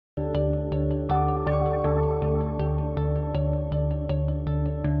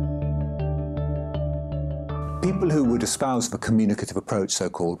People who would espouse the communicative approach,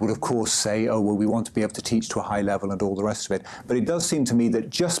 so-called, would of course say, oh, well, we want to be able to teach to a high level and all the rest of it. But it does seem to me that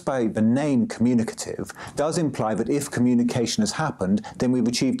just by the name communicative does imply that if communication has happened, then we've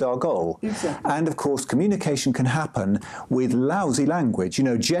achieved our goal. Exactly. And of course, communication can happen with lousy language. You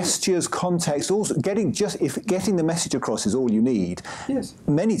know, gestures, context, also getting the message across is all you need. Yes.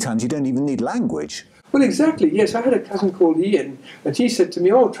 Many times you don't even need language. Well, exactly, yes. I had a cousin called Ian, and he said to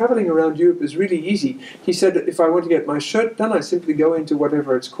me, oh, travelling around Europe is really easy. He said, if I want to get my shirt done, I simply go into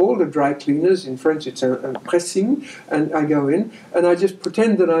whatever it's called, a dry cleaners. In French, it's a pressing, and I go in, and I just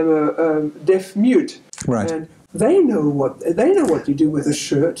pretend that I'm a deaf mute. Right. And they know what you do with a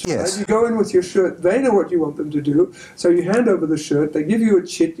shirt. Yes. Right? You go in with your shirt, they know what you want them to do. So you hand over the shirt, they give you a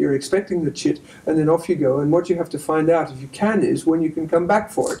chit, you're expecting the chit, and then off you go. And what you have to find out, if you can, is when you can come back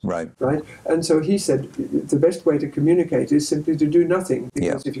for it. Right. Right? And so he said the best way to communicate is simply to do nothing.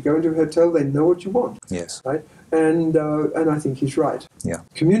 Because if you go into a hotel, they know what you want. Yes. Right? And I think he's right. Yeah.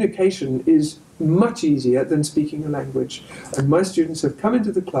 Communication is much easier than speaking a language. And my students have come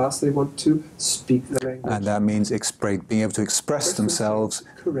into the class, they want to speak the language. And that means being able to express themselves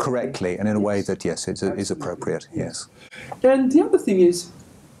correctly and in a way that, yes, is appropriate. Yes. And the other thing is,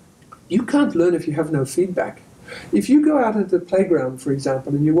 you can't learn if you have no feedback. If you go out into the playground, for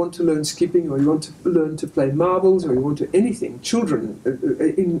example, and you want to learn skipping, or you want to learn to play marbles, or you want to anything, children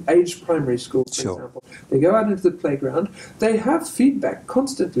in aged primary school, for example, they go out into the playground, they have feedback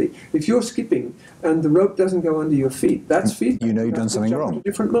constantly. If you're skipping and the rope doesn't go under your feet, that's feedback. You know you've done something wrong. At a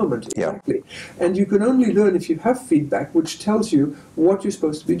different moment, exactly. And you can only learn if you have feedback, which tells you what you're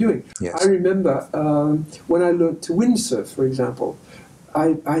supposed to be doing. Yes. I remember when I learned to windsurf, for example,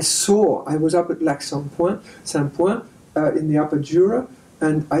 I was up at Lac Saint-Point in the Upper Jura,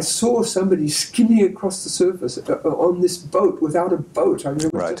 and I saw somebody skimming across the surface on this boat without a boat. I mean,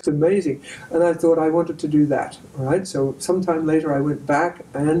 it was just amazing. And I thought I wanted to do that. Right? So sometime later I went back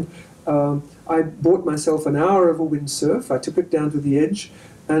and I bought myself an hour of a windsurf. I took it down to the edge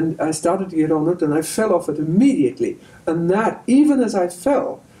and I started to get on it, and I fell off it immediately. And that, even as I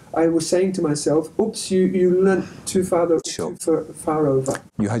fell, I was saying to myself, oops, you learnt too far over.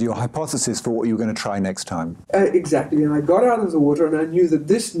 You had your hypothesis for what you were going to try next time. Exactly, and I got out of the water and I knew that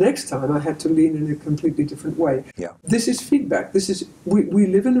this next time I had to lean in a completely different way. Yeah. This is feedback. We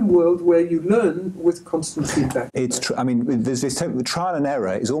live in a world where you learn with constant feedback. It's true. I mean, there's this trial and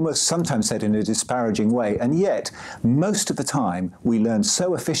error is almost sometimes said in a disparaging way, and yet most of the time we learn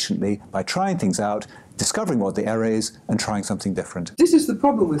so efficiently by trying things out, discovering what the error is and trying something different. This is the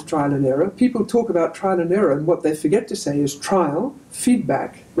problem with trial and error. People talk about trial and error, and what they forget to say is trial,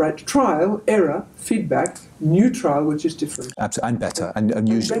 feedback, right? Trial, error, feedback, new trial, which is different. Absolutely, and better, and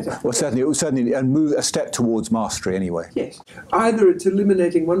usually, better. Well, certainly, and move a step towards mastery anyway. Yes. Either it's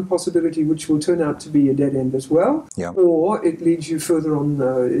eliminating one possibility which will turn out to be a dead end as well, or it leads you further on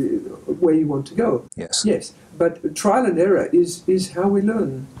where you want to go. Yes. Yes. But trial and error is how we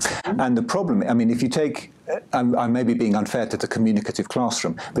learn. And the problem, I mean, if you take, I may be being unfair to the communicative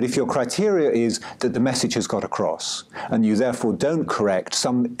classroom, but if your criteria is that the message has got across, and you therefore don't correct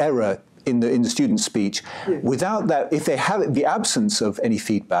some error in the student's speech, without that, if they have the absence of any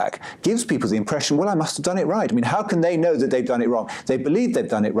feedback, gives people the impression, well, I must have done it right. I mean, how can they know that they've done it wrong? They believe they've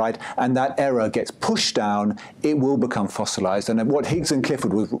done it right, and that error gets pushed down, it will become fossilized. And what Higgs and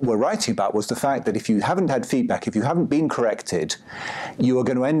Clifford were writing about was the fact that if you haven't had feedback, if you haven't been corrected, you are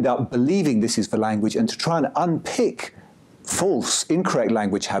going to end up believing this is the language, and to try and unpick false, incorrect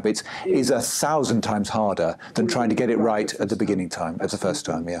language habits is 1,000 times harder than trying to get it right at the beginning time, at the first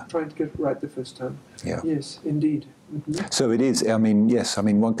time, Trying to get it right the first time. Yeah. Yes, indeed. Mm-hmm. So it is, I mean, yes, I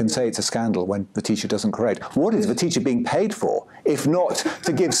mean, one can say it's a scandal when the teacher doesn't correct. What is the teacher being paid for, if not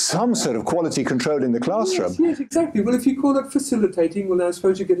to give some sort of quality control in the classroom? Yes, exactly. Well, if you call it facilitating, well, I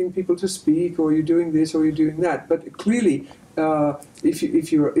suppose you're getting people to speak, or you're doing this, or you're doing that. But clearly, as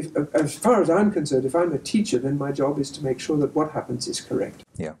far as I'm concerned, if I'm a teacher, then my job is to make sure that what happens is correct.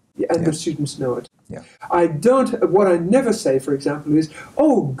 And the students know it. What I never say, for example, is,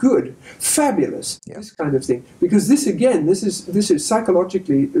 oh, good, fabulous, this kind of thing. Because this is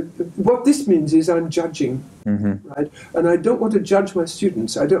psychologically, what this means is I'm judging, right? And I don't want to judge my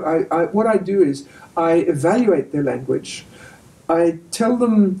students. What I do is I evaluate their language. I tell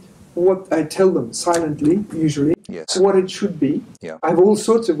them what I tell them silently, usually. Yes. what it should be. Yeah. I have all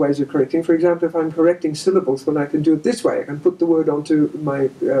sorts of ways of correcting. For example, if I'm correcting syllables, well, I can do it this way. I can put the word onto my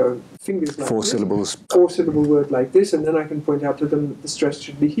fingers like Four this. syllables. Four-syllable word like this, and then I can point out to them the stress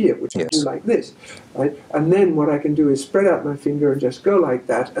should be here, which I do like this. Right? And then what I can do is spread out my finger and just go like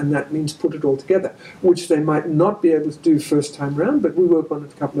that, and that means put it all together, which they might not be able to do first time round, but we work on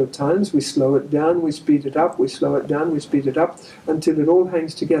it a couple of times. We slow it down, we speed it up, we slow it down, we speed it up, until it all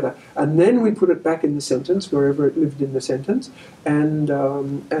hangs together. And then we put it back in the sentence, wherever it lived in the sentence, and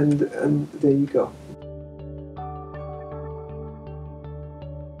there you go.